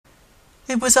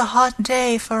It was a hot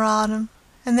day for autumn,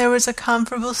 and there was a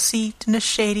comfortable seat in a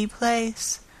shady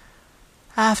place.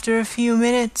 After a few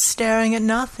minutes staring at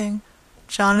nothing,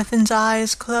 Jonathan's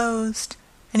eyes closed,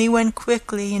 and he went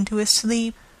quickly into his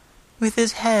sleep, with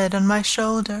his head on my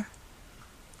shoulder.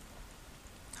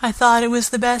 I thought it was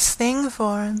the best thing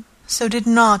for him, so did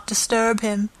not disturb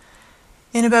him.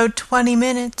 In about 20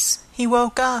 minutes he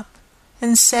woke up,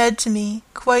 and said to me,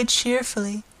 quite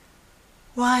cheerfully,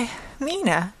 "Why,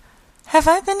 Mina, have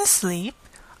I been asleep?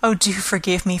 Oh, do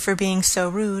forgive me for being so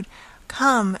rude.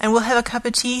 Come, and we'll have a cup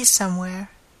of tea somewhere."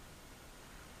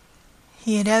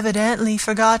 He had evidently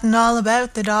forgotten all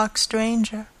about the dark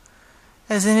stranger,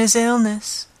 as in his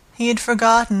illness he had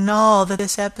forgotten all that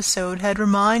this episode had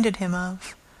reminded him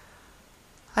of.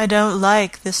 I don't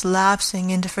like this lapsing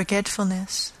into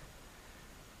forgetfulness.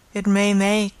 It may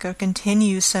make or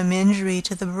continue some injury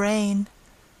to the brain.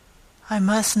 I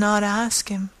must not ask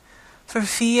him, for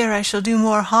fear I shall do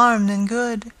more harm than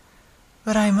good,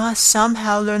 but I must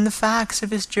somehow learn the facts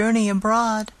of his journey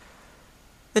abroad.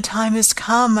 The time has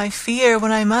come, I fear,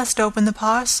 when I must open the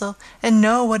parcel and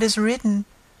know what is written.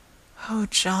 Oh,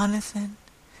 Jonathan,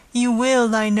 you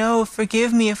will, I know,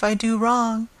 forgive me if I do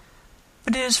wrong,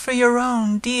 but it is for your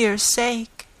own dear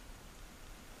sake.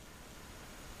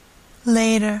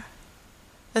 Later,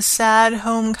 a sad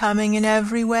homecoming in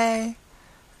every way,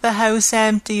 the house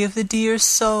empty of the dear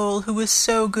soul who was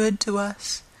so good to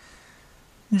us.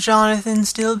 Jonathan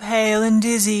still pale and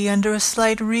dizzy under a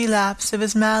slight relapse of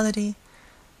his malady,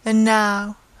 and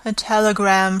now a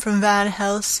telegram from Van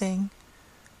Helsing,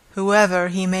 whoever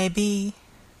he may be.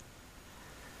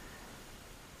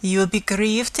 "You will be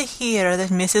grieved to hear that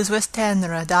Mrs.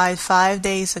 Westenra died 5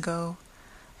 days ago,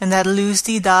 and that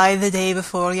Lucy died the day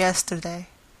before yesterday.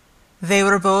 They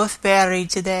were both buried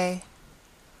today."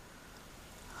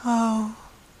 Oh,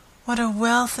 what a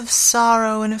wealth of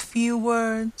sorrow in a few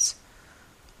words.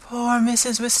 Poor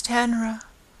Mrs. Westenra,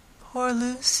 poor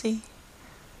Lucy,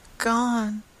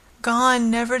 gone,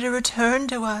 gone never to return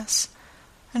to us,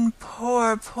 and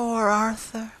poor, poor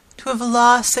Arthur, to have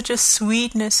lost such a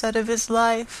sweetness out of his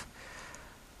life.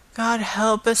 God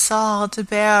help us all to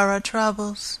bear our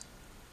troubles.